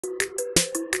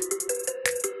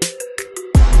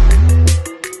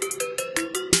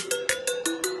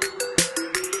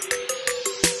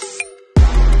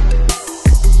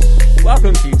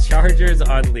Welcome to Chargers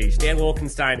Unleashed. Dan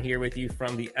Wolkenstein here with you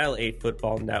from the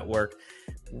LAFB Network.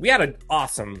 We had an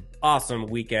awesome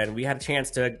weekend. We had a chance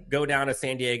to go down to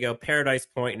San Diego, Paradise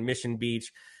Point, and Mission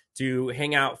Beach to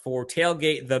hang out for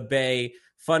Tailgate the Bay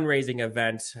fundraising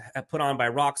event put on by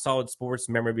Rock Solid Sports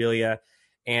Memorabilia.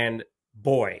 And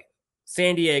boy,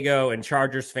 San Diego and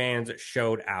Chargers fans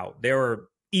showed out. There were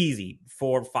easy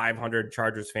 400 or 500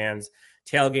 Chargers fans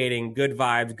tailgating, good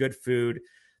vibes, good food.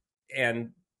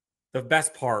 And the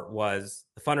best part was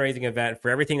the fundraising event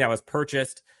for everything that was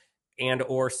purchased and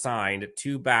or signed.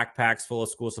 2 backpacks full of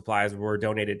school supplies were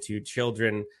donated to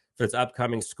children for this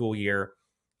upcoming school year.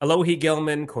 Alohi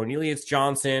Gilman, Cornelius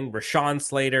Johnson, Rashawn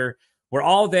Slater were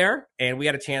all there, and we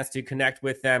had a chance to connect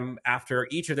with them after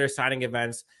each of their signing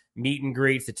events, meet and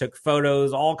greets. It took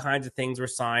photos, all kinds of things were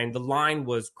signed. The line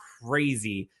was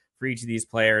crazy for each of these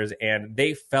players, and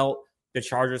they felt the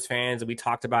Chargers fans, and we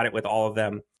talked about it with all of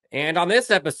them. And on this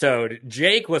episode,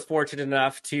 Jake was fortunate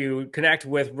enough to connect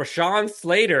with Rashawn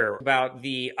Slater about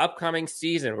the upcoming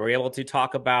season. We were able to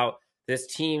talk about this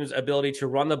team's ability to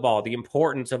run the ball, the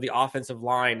importance of the offensive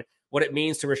line, what it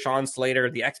means to Rashawn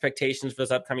Slater, the expectations for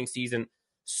this upcoming season.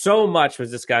 So much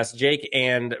was discussed. Jake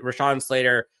and Rashawn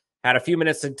Slater had a few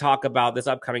minutes to talk about this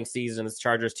upcoming season, this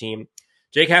Chargers team.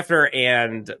 Jake Hefner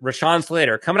and Rashawn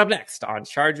Slater coming up next on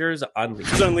Chargers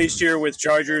Unleashed. Unleashed here with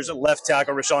Chargers left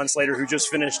tackle Rashawn Slater, who just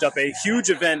finished up a huge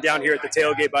event down here at the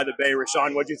Tailgate by the Bay.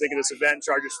 Rashawn, what do you think of this event?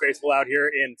 Chargers faithful out here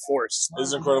in force. This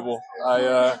is incredible.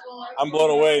 I'm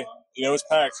blown away. It's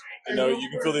packed. You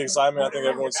can feel the excitement. I think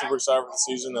everyone's super excited for the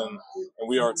season, and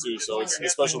we are too. So it's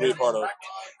special to be a part of.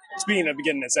 Speaking of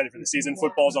getting excited for the season,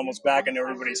 football's almost back. I know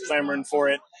everybody's clamoring for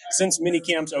it. Since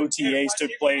minicamps, OTAs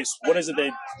took place, what is it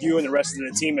that you and the rest of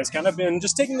the team has kind of been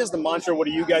just taking as the mantra? What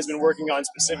have you guys been working on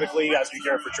specifically as we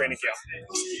care for training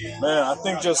camp? Man, I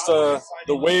think just the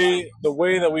way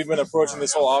that we've been approaching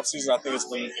this whole offseason, I think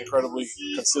it's been incredibly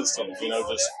consistent.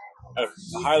 Just a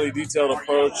highly detailed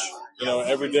approach.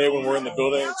 Every day when we're in the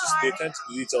building, just the attention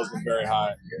to detail has been very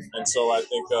high. And so I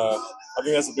think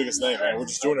that's the biggest thing, man. We're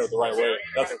just doing it the right way.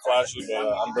 Nothing flashy,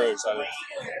 but I'm very excited.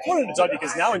 I wanted to talk to you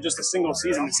because now in just a single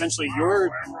season, essentially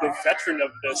you're the veteran of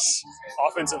this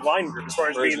offensive line group as far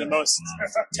as being the most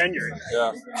tenured.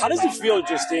 Yeah. How does it feel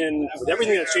just with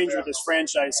everything that's changed with this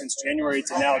franchise since January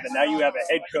to now, that now you have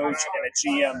a head coach and a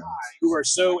GM who are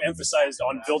so emphasized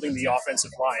on building the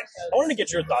offensive line? I wanted to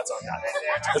get your thoughts on that.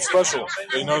 It's special.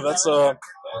 That's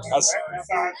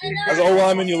as an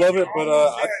O-lineman, you love it, but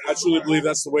I truly believe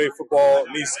that's the way football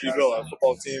needs to be built. A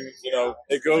football team,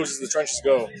 it goes as the trenches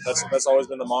go. That's always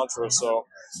been the mantra. So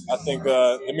I think,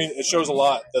 it shows a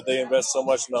lot that they invest so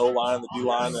much in the O-line, the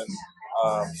D-line,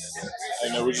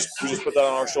 and we just put that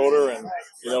on our shoulder, and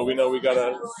we know we got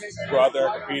to go out there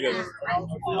and compete, and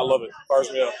I love it.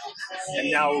 Fires me up. And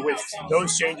now with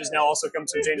those changes, now also come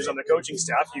some changes on the coaching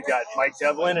staff. You got Mike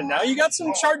Devlin, and now you got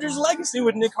some Chargers legacy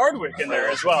with Nick Hardwick in there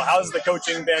as well. How's the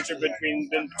coaching banter been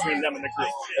between them and the group?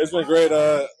 It's been great.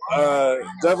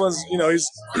 Devlin's,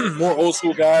 he's more old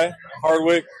school guy.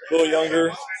 Hardwick, a little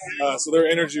younger, so their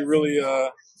energy really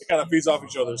it kind of feeds off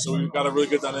each other. So we've got a really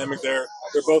good dynamic there.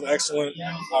 They're both excellent.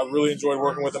 I really enjoyed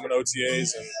working with them in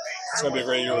OTAs, and it's going to be a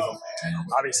great year with them.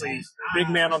 Obviously, big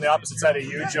man on the opposite side of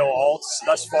you, Joe Alt.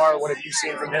 Thus far, what have you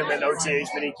seen from him in OTAs,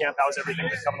 minicamp? How's everything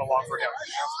been coming along for him?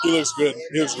 He looks good.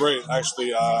 He looks great,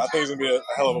 actually. I think he's going to be a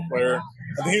hell of a player.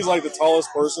 I think he's like the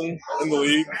tallest person in the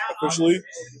league officially,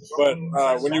 but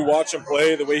when you watch him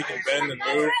play, the way he can bend and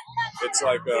move, it's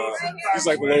like he's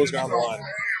like the lowest guy on the line,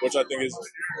 which I think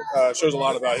shows a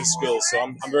lot about his skills. So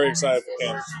I'm very excited for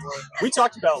Cam. We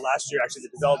talked about last year, actually,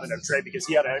 the development of Trey, because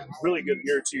he had a really good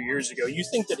year 2 years ago. You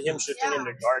think that him shifting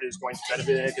into guard is going to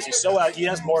benefit him because he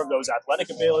has more of those athletic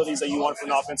abilities that you want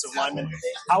from an offensive lineman?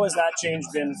 How has that change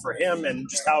been for him, and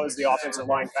just how is the offensive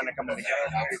line kind of coming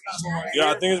together?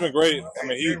 Yeah, I think it's been great.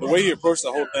 The way he approached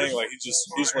the whole thing, like he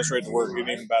just went straight to work. He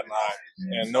didn't even bat an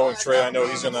eye. And knowing Trey, I know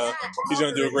he's gonna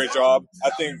do a great job.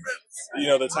 I think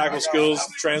the tackle skills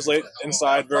translate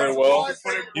inside very well.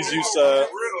 He's used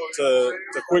to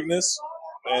quickness,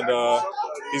 and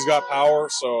he's got power.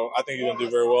 So I think he's gonna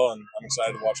do very well, and I'm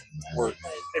excited to watch him work.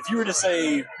 If you were to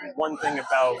say one thing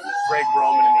about Greg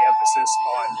Roman and the emphasis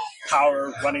on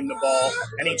power, running the ball,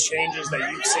 any changes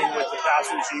that you've seen with the past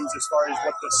regimes as far as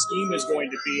what the scheme is going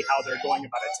to be, how they're going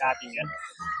about attacking it,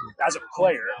 as a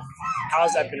player, how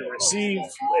has that been received?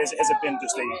 Has it been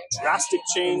just a drastic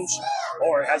change,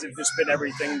 or has it just been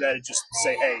everything that it just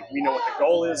say, hey, we know what the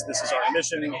goal is, this is our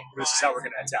mission, this is how we're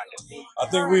going to attack it? I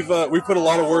think we've put a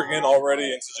lot of work in already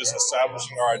into just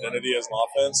establishing our identity as an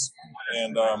offense,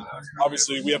 and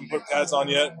obviously we haven't put pads on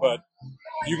yet, but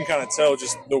you can kind of tell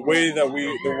just the way that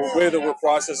we're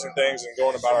processing things and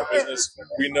going about our business.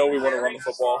 We know we want to run the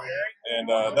football,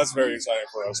 and that's very exciting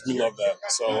for us. We love that.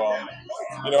 So,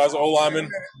 as an O-lineman,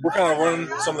 we're kind of running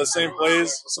some of the same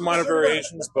plays, some minor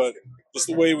variations, but just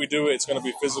the way we do it, it's going to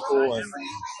be physical, and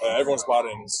everyone's bought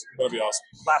in. It's going to be awesome.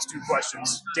 Last two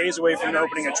questions. Days away from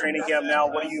opening a training camp now.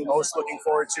 What are you most looking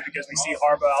forward to? Because we see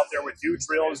Harbaugh out there with new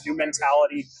drills, new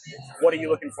mentality. What are you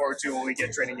looking forward to when we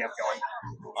get training camp going?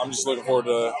 I'm just looking forward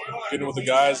to getting with the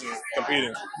guys and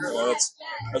competing.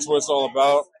 That's what it's all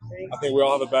about. I think we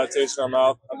all have a bad taste in our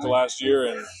mouth after last year,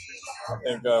 and I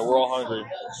think we're all hungry.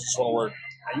 Just one word.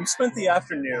 You spent the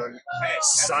afternoon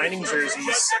signing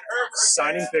jerseys,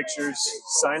 signing pictures,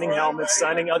 signing helmets,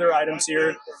 signing other items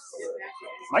here.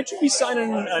 Might you be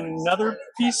signing another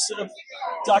piece of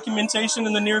documentation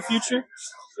in the near future?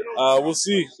 We'll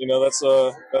see. That's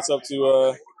up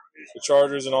to the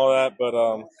Chargers and all that. But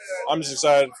I'm just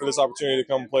excited for this opportunity to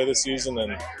come play this season,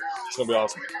 and it's going to be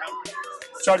awesome.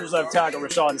 Chargers left tackle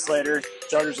Rashawn Slater.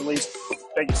 Chargers Elite,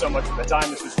 thank you so much for the time.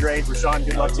 This was great. Rashawn,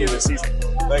 good luck to you this season.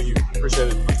 Thank you.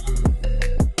 Appreciate it.